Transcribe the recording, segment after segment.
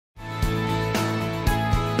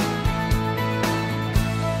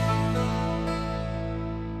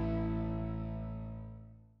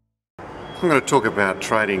I'm going to talk about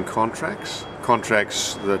trading contracts,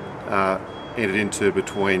 contracts that are entered into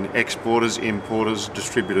between exporters, importers,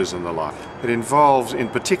 distributors and the like. It involves in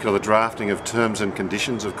particular the drafting of terms and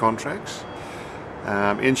conditions of contracts,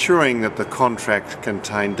 ensuring that the contract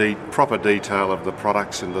contain proper detail of the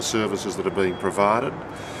products and the services that are being provided,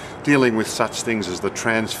 dealing with such things as the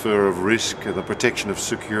transfer of risk and the protection of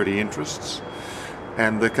security interests,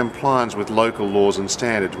 and the compliance with local laws and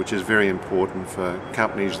standards, which is very important for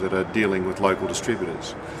companies that are dealing with local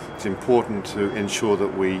distributors. It's important to ensure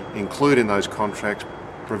that we include in those contracts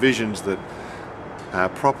provisions that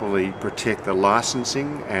properly protect the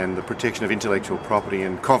licensing and the protection of intellectual property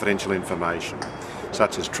and confidential information,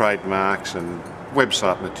 such as trademarks and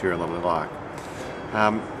website material and the like.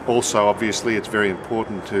 Also, obviously, it's very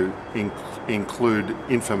important to include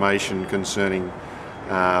information concerning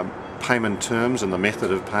payment terms and the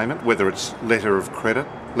method of payment, whether it's letters of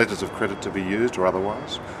credit to be used or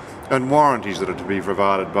otherwise, and warranties that are to be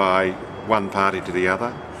provided by one party to the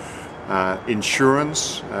other.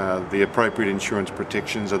 Insurance, the appropriate insurance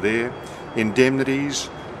protections are there, indemnities,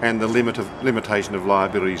 and the limitation of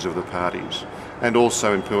liabilities of the parties. And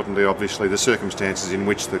also importantly, obviously, the circumstances in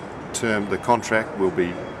which the contract will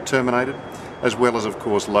be terminated, as well as, of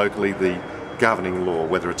course, locally the governing law,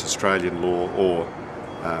 whether it's Australian law or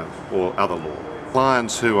other law.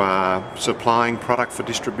 Clients who are supplying product for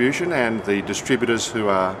distribution and the distributors who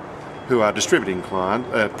are distributing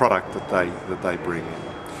product that they bring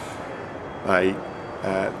in.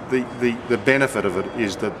 The benefit of it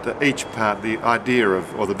is that each part, the idea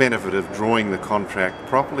of, or the benefit of drawing the contract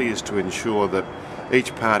properly is to ensure that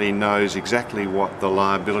each party knows exactly what the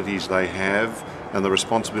liabilities they have and the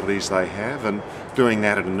responsibilities they have, and doing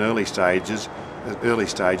that at an early stage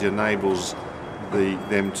enables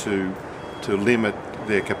them to limit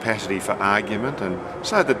their capacity for argument, and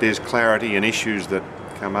so that there's clarity and issues that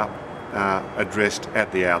come up addressed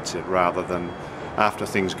at the outset rather than after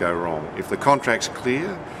things go wrong. If the contract's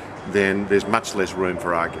clear, then there's much less room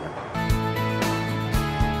for argument.